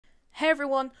Hey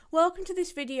everyone, welcome to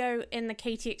this video in the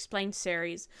Katie Explained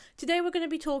series. Today we're going to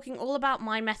be talking all about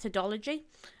my methodology.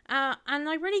 And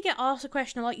I really get asked a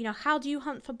question a lot, how do you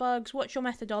hunt for bugs? What's your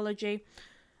methodology?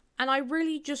 And I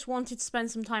really just wanted to spend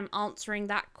some time answering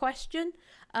that question.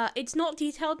 It's not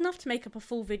detailed enough to make up a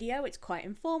full video, it's quite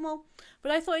informal,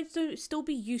 but I thought it'd still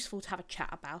be useful to have a chat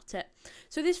about it.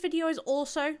 So this video is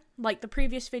also, like the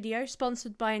previous video,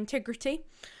 sponsored by Integrity.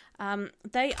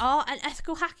 They are an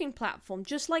ethical hacking platform,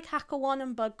 just like HackerOne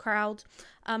and BugCrowd,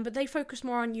 but they focus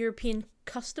more on European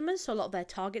customers, so a lot of their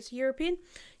targets are European.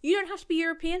 You don't have to be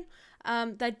European.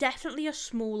 They're definitely a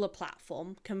smaller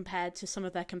platform compared to some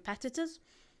of their competitors,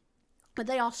 but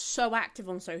they are so active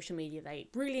on social media. They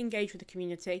really engage with the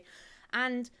community,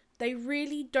 and they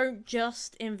really don't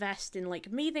just invest in,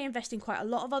 like me, they invest in quite a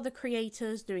lot of other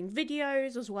creators doing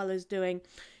videos as well as doing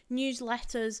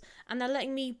newsletters, and they're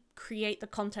letting me create the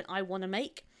content I want to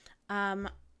make. And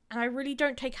I really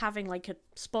don't take having like a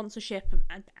sponsorship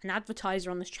and an advertiser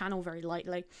on this channel very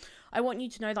lightly. I want you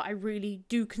to know that I really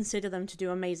do consider them to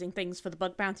do amazing things for the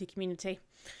bug bounty community.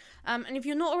 And if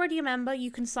you're not already a member,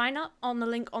 you can sign up on the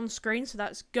link on screen. So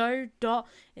that's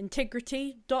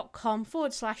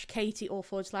go.integrity.com/Katie or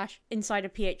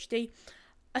 /insiderphd.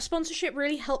 A sponsorship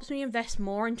really helps me invest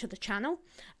more into the channel.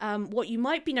 What you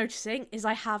might be noticing is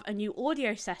I have a new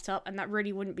audio setup, and that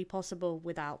really wouldn't be possible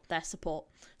without their support.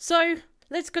 So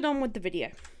let's get on with the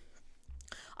video.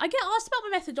 I get asked about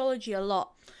my methodology a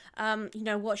lot.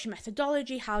 What's your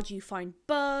methodology? How do you find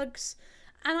bugs?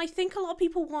 And I think a lot of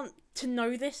people want to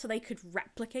know this so they could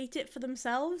replicate it for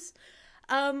themselves.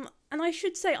 And I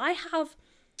should say I have,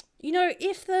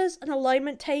 if there's an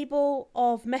alignment table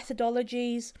of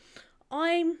methodologies,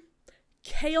 I'm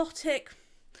chaotic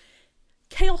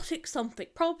something,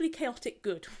 probably chaotic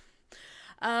good.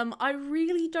 I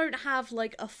really don't have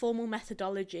like a formal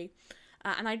methodology,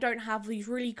 and I don't have these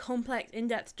really complex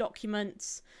in-depth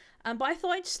documents, but I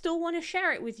thought I'd still want to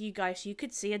share it with you guys so you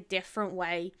could see a different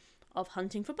way of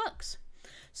hunting for bugs.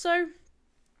 So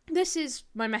this is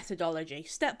my methodology.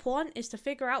 Step 1 is to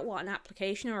figure out what an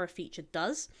application or a feature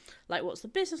does, like what's the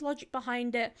business logic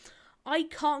behind it. I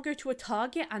can't go to a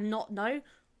target and not know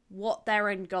what their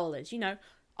end goal is. Do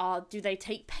they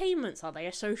take payments? Are they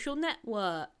a social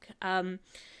network? What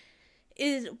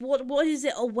is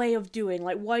it a way of doing?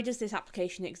 Like, why does this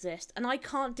application exist? And I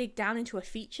can't dig down into a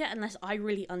feature unless I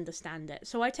really understand it.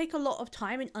 So I take a lot of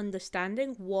time in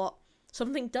understanding what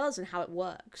something does and how it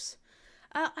works.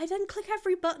 I then click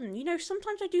every button.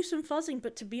 Sometimes I do some fuzzing,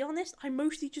 but to be honest, I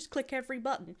mostly just click every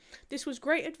button. This was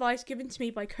great advice given to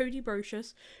me by Cody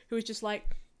Brocious, who was just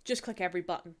like, just click every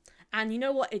button. And you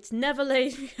know what? It's never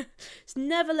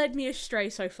led me astray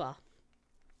so far.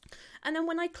 And then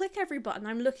when I click every button,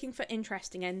 I'm looking for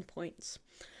interesting endpoints.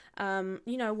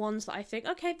 Ones that I think,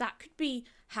 okay, that could be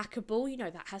hackable,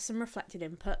 that has some reflected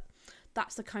input.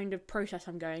 That's the kind of process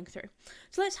I'm going through.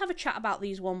 So let's have a chat about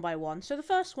these one by one. So the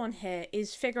first one here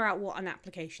is figure out what an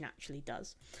application actually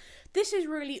does. This is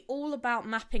really all about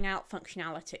mapping out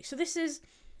functionality. So this is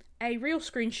a real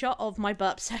screenshot of my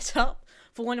burp setup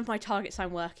for one of my targets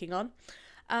I'm working on.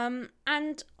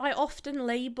 And I often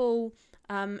label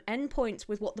endpoints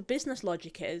with what the business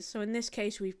logic is. So in this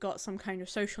case, we've got some kind of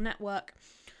social network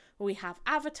where we have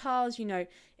avatars,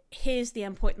 here's the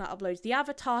endpoint that uploads the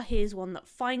avatar, here's one that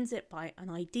finds it by an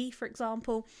ID, for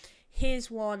example.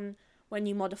 Here's one when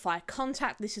you modify a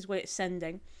contact, this is what it's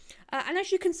sending. And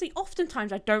as you can see,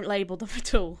 oftentimes I don't label them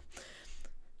at all.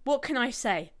 What can I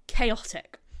say?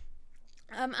 Chaotic.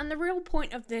 And the real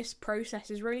point of this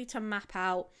process is really to map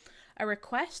out a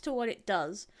request to what it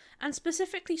does, and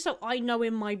specifically so I know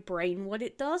in my brain what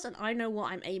it does and I know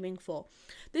what I'm aiming for.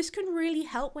 This can really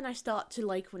help when I start to,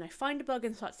 when I find a bug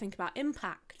and start to think about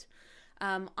impact.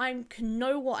 I can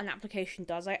know what an application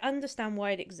does, I understand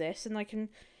why it exists, and I can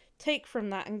take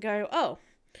from that and go, oh,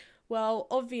 well,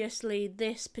 obviously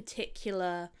this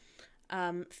particular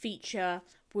feature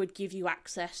would give you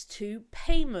access to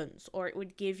payments, or it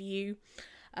would give you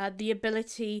the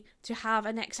ability to have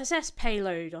an XSS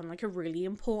payload on like a really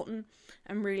important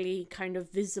and really kind of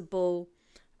visible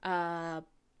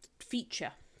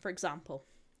feature, for example.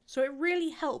 So it really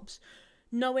helps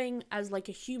knowing as like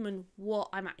a human what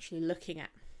I'm actually looking at.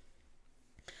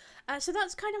 So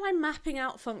that's kind of my mapping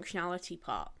out functionality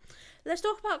part. Let's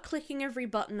talk about clicking every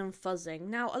button and fuzzing.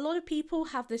 Now, a lot of people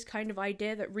have this kind of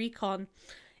idea that recon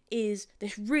is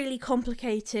this really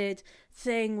complicated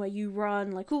thing where you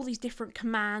run like all these different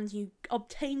commands, you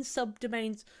obtain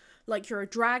subdomains like you're a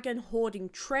dragon hoarding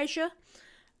treasure.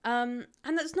 And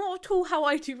that's not at all how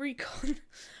I do recon.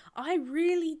 I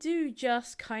really do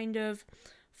just kind of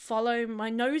follow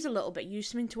my nose a little bit, use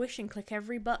some intuition, click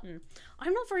every button.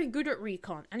 I'm not very good at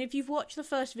recon, and if you've watched the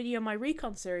first video of my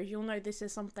recon series, you'll know this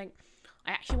is something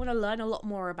I actually want to learn a lot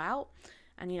more about,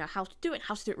 and how to do it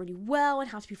really well,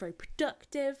 and how to be very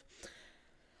productive.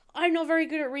 I'm not very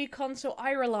good at recon, so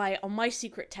I rely on my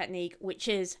secret technique, which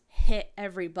is hit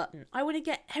every button. I want to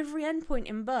get every endpoint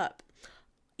in burp.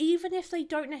 Even if they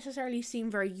don't necessarily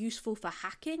seem very useful for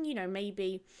hacking,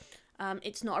 maybe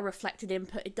it's not a reflected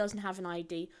input, it doesn't have an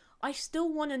ID, I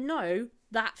still want to know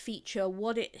that feature,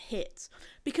 what it hits,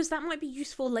 because that might be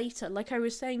useful later. Like I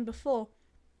was saying before,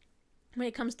 when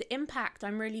it comes to impact,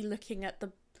 I'm really looking at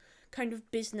the kind of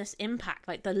business impact,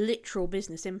 like the literal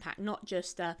business impact, not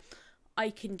just I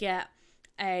can get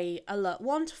a alert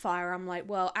 1 to fire. I'm like,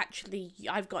 well, actually,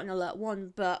 I've got an alert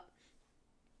 1, but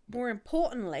more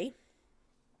importantly,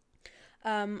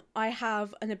 I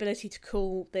have an ability to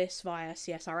call this via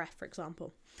CSRF, for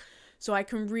example. So I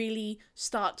can really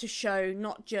start to show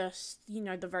not just,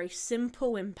 the very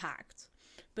simple impact,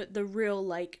 but the real,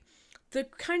 the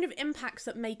kind of impacts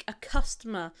that make a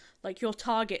customer, like your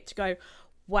target, to go,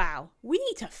 wow, we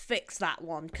need to fix that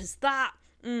one, because that,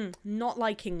 not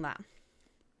liking that.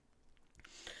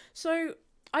 So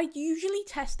I usually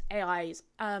test APIs,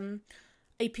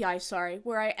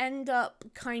 where I end up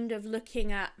kind of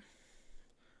looking at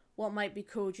what might be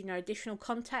called, additional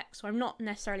context. So I'm not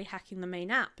necessarily hacking the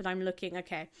main app, but I'm looking,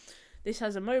 okay, this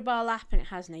has a mobile app and it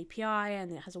has an API,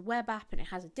 and it has a web app and it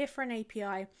has a different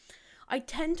API. I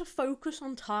tend to focus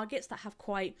on targets that have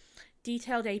quite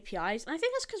detailed APIs, and I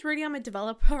think that's because really I'm a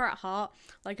developer at heart.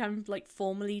 I'm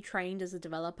formally trained as a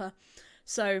developer.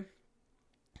 So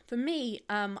for me,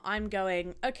 I'm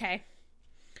going, okay,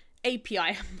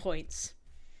 API endpoints.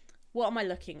 What am I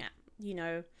looking at?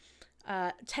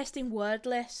 Testing word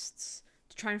lists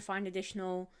to try and find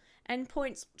additional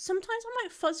endpoints. Sometimes I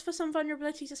might fuzz for some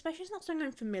vulnerabilities, especially if it's not something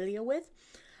I'm familiar with.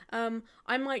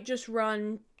 I might just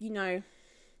run, the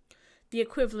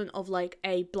equivalent of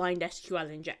a blind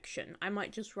SQL injection. I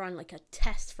might just run a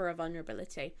test for a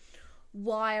vulnerability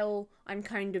while I'm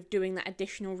kind of doing that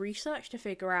additional research to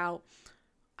figure out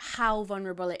how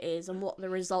vulnerable it is and what the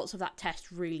results of that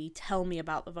test really tell me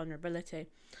about the vulnerability.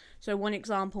 So one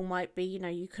example might be,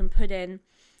 you can put in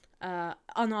an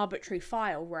arbitrary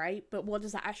file, right? But what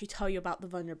does that actually tell you about the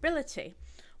vulnerability?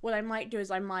 What I might do is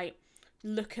I might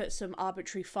look at some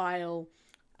arbitrary file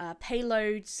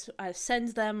payloads, send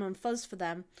them and fuzz for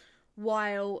them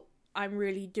while I'm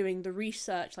really doing the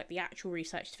research, the actual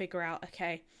research, to figure out,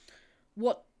 okay,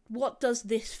 what does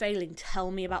this failing tell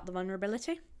me about the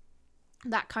vulnerability?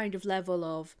 That kind of level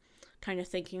of kind of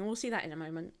thinking, and we'll see that in a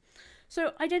moment.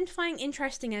 So identifying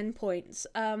interesting endpoints.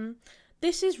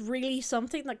 This is really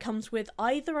something that comes with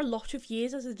either a lot of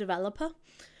years as a developer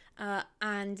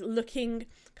and looking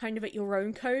kind of at your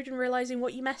own code and realizing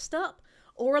what you messed up,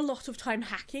 or a lot of time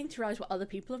hacking to realize what other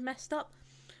people have messed up.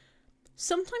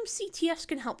 Sometimes CTFs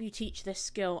can help you teach this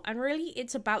skill, and really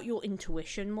it's about your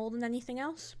intuition more than anything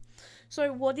else.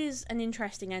 So what is an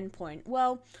interesting endpoint?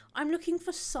 Well, I'm looking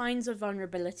for signs of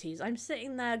vulnerabilities. I'm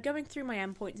sitting there going through my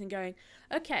endpoints and going,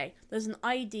 okay, there's an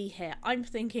ID here. I'm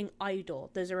thinking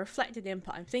IDOR. There's a reflected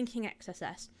input. I'm thinking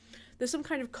XSS. There's some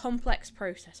kind of complex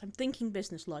process. I'm thinking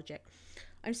business logic.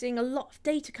 I'm seeing a lot of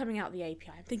data coming out of the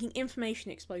API. I'm thinking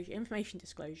information exposure, information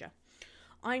disclosure.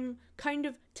 I'm kind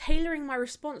of tailoring my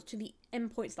response to the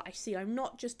endpoints that I see. I'm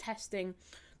not just testing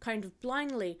kind of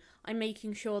blindly. I'm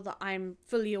making sure that I'm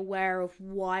fully aware of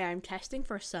why I'm testing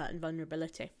for a certain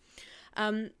vulnerability.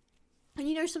 And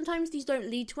sometimes these don't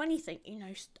lead to anything.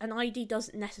 An ID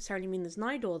doesn't necessarily mean there's an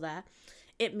IDOR there.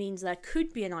 It means there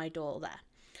could be an IDOR there.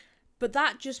 But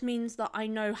that just means that I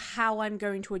know how I'm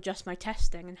going to adjust my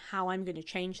testing and how I'm going to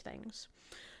change things.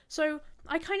 So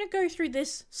I kind of go through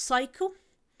this cycle.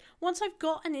 Once I've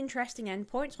got an interesting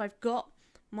endpoint, so I've got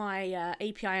my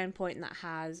API endpoint that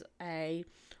has a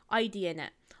ID in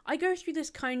it, I go through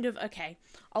this kind of, okay,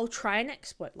 I'll try an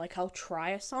exploit, I'll try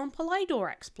a sample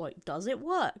IDOR exploit. Does it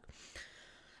work?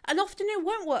 And often it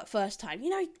won't work first time.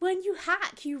 When you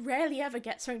hack, you rarely ever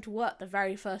get something to work the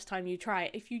very first time you try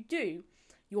it. If you do,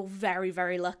 you're very,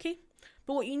 very lucky.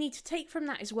 But what you need to take from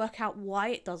that is work out why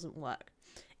it doesn't work.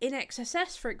 In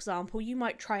XSS, for example, you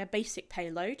might try a basic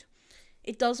payload.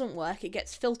 It doesn't work, it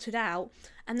gets filtered out,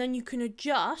 and then you can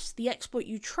adjust the exploit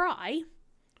you try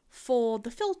for the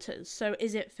filters. So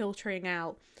is it filtering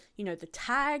out, the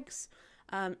tags?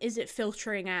 Is it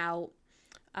filtering out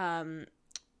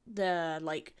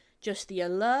just the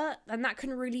alert? And that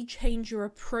can really change your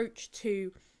approach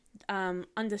to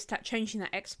changing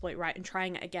that exploit, right, and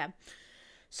trying it again.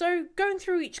 So going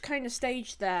through each kind of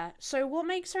stage there. So what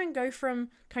makes something go from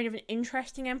kind of an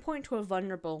interesting endpoint to a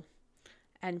vulnerable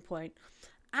endpoint.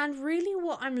 And really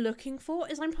what I'm looking for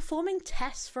is I'm performing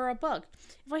tests for a bug.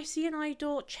 If I see an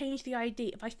IDOR, change the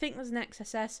ID. If I think there's an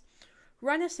XSS,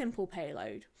 run a simple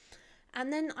payload.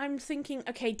 And then I'm thinking,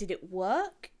 okay, did it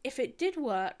work? If it did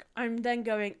work, I'm then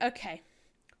going, okay,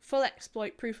 full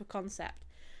exploit, proof of concept.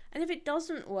 And if it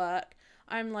doesn't work,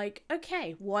 I'm like,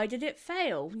 okay, why did it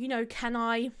fail? You know, can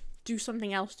I do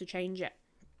something else to change it?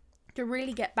 To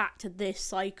really get back to this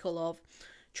cycle of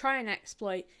try an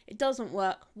exploit, it doesn't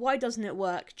work, why doesn't it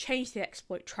work? Change the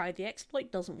exploit, try the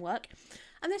exploit, doesn't work.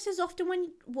 And this is often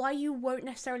why you won't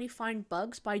necessarily find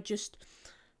bugs by just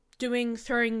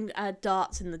throwing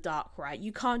darts in the dark, right?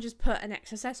 You can't just put an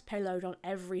XSS payload on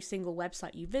every single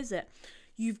website you visit.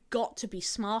 You've got to be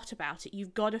smart about it.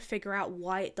 You've got to figure out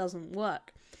why it doesn't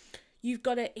work. You've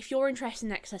got to, if you're interested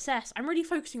in XSS, I'm really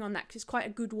focusing on that because it's quite a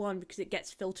good one because it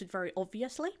gets filtered very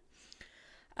obviously.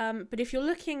 But if you're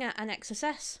looking at an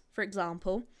XSS, for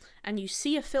example, and you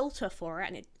see a filter for it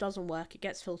and it doesn't work, it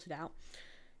gets filtered out,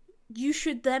 you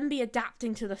should then be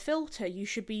adapting to the filter. You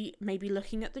should be maybe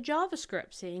looking at the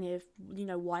JavaScript, seeing if, you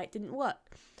know, why it didn't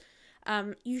work.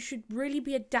 You should really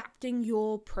be adapting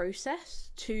your process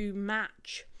to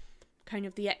match kind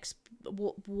of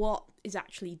what is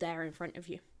actually there in front of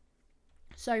you.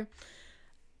 So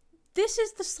this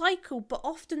is the cycle, but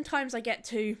oftentimes I get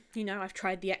to, you know, I've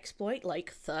tried the exploit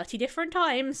like 30 different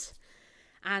times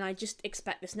and I just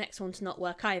expect this next one to not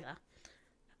work either.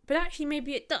 But actually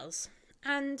maybe it does.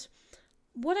 And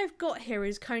what I've got here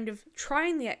is kind of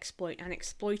trying the exploit and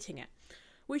exploiting it,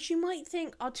 which you might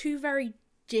think are two very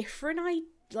different,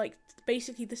 like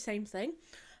basically the same thing.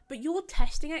 But your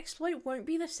testing exploit won't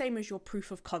be the same as your proof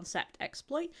of concept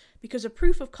exploit, because a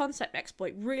proof of concept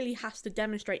exploit really has to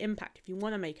demonstrate impact if you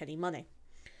want to make any money.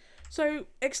 So,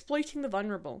 exploiting the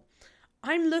vulnerable.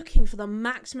 I'm looking for the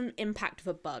maximum impact of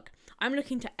a bug. I'm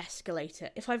looking to escalate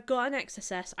it. If I've got an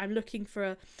XSS, I'm looking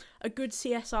for a good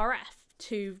CSRF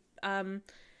to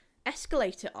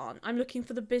escalate it on. I'm looking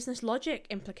for the business logic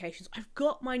implications. I've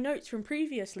got my notes from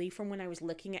previously from when I was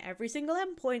looking at every single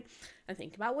endpoint and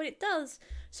think about what it does.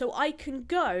 So I can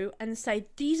go and say,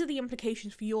 these are the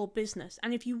implications for your business.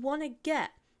 And if you want to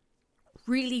get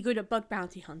really good at bug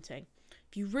bounty hunting,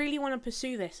 if you really want to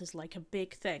pursue this as like a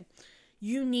big thing,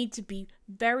 you need to be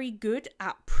very good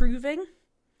at proving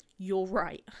you're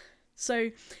right. So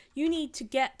you need to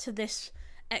get to this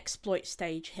exploit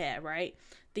stage here, right?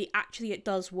 Actually it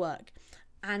does work,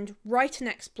 and write an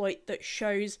exploit that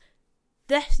shows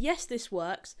this, yes, this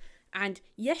works, and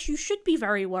yes, you should be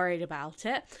very worried about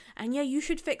it, and yeah, you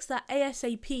should fix that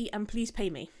ASAP and please pay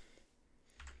me.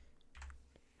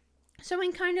 So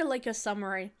in kind of like a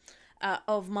summary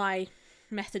of my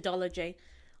methodology,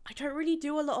 I don't really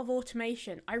do a lot of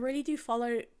automation. I really do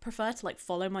prefer to like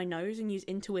follow my nose and use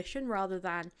intuition rather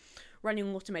than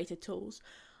running automated tools.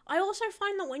 I also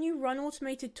find that when you run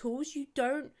automated tools, you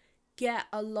don't get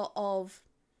a lot of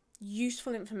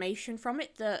useful information from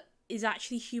it that is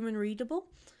actually human readable.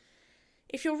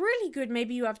 If you're really good,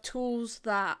 maybe you have tools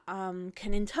that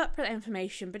can interpret that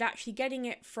information, but actually getting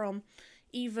it from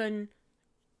even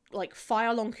like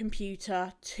file on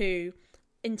computer to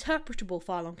interpretable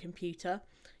file on computer,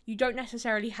 you don't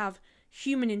necessarily have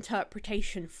human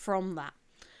interpretation from that.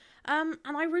 And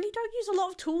I really don't use a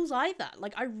lot of tools either.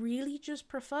 Like, I really just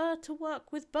prefer to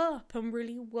work with Burp and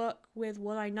really work with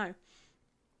what I know.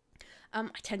 I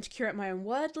tend to curate my own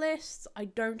word lists. I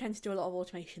don't tend to do a lot of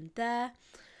automation there.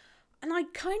 And I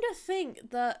kind of think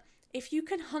that if you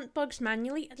can hunt bugs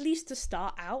manually, at least to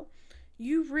start out,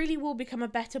 you really will become a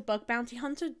better bug bounty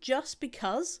hunter just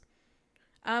because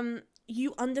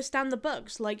you understand the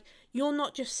bugs. Like, you're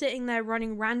not just sitting there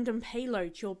running random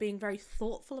payloads. You're being very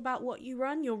thoughtful about what you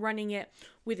run. You're running it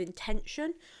with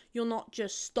intention. You're not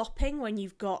just stopping when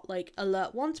you've got like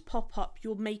alert 1 to pop up.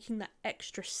 You're making that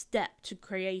extra step to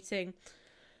creating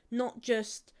not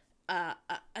just a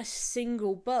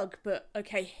single bug, but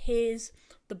okay, here's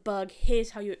the bug, here's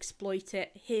how you exploit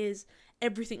it, here's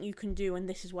everything you can do, and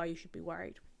this is why you should be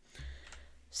worried.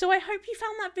 So I hope you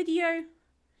found that video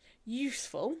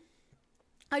useful.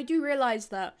 I do realise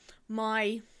that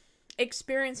my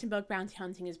experience in bug bounty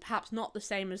hunting is perhaps not the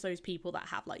same as those people that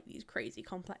have like these crazy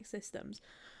complex systems.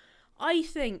 I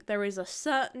think there is a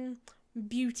certain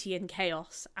beauty in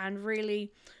chaos and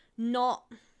really not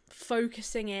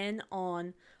focusing in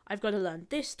on I've got to learn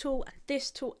this tool and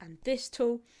this tool and this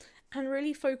tool, and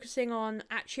really focusing on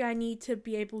actually I need to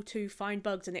be able to find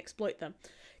bugs and exploit them.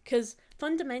 Because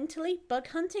fundamentally, bug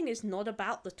hunting is not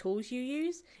about the tools you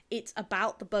use, it's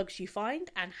about the bugs you find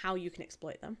and how you can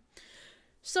exploit them.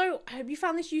 So I hope you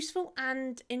found this useful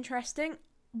and interesting.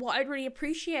 What I'd really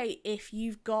appreciate if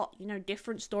you've got,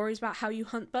 different stories about how you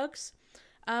hunt bugs.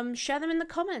 share them in the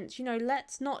comments. You know,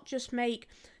 let's not just make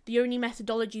the only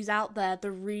methodologies out there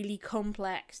the really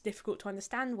complex, difficult to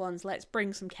understand ones. Let's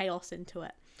bring some chaos into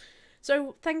it.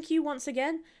 So thank you once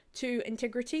again to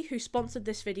Integrity, who sponsored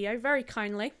this video very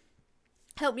kindly.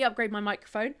 Helped me upgrade my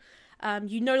microphone.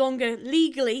 You no longer,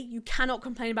 legally, you cannot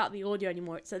complain about the audio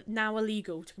anymore. It's now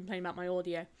illegal to complain about my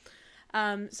audio.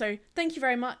 So thank you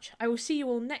very much. I will see you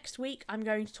all next week. I'm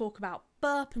going to talk about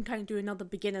burp and kind of do another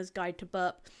beginner's guide to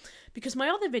burp, because my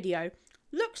other video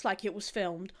looks like it was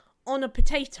filmed on a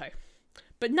potato.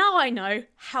 But now I know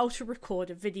how to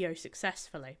record a video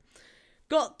successfully.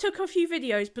 Took a few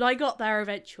videos, but I got there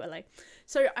eventually.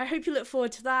 So I hope you look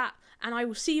forward to that, and I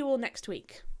will see you all next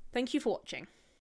week. Thank you for watching.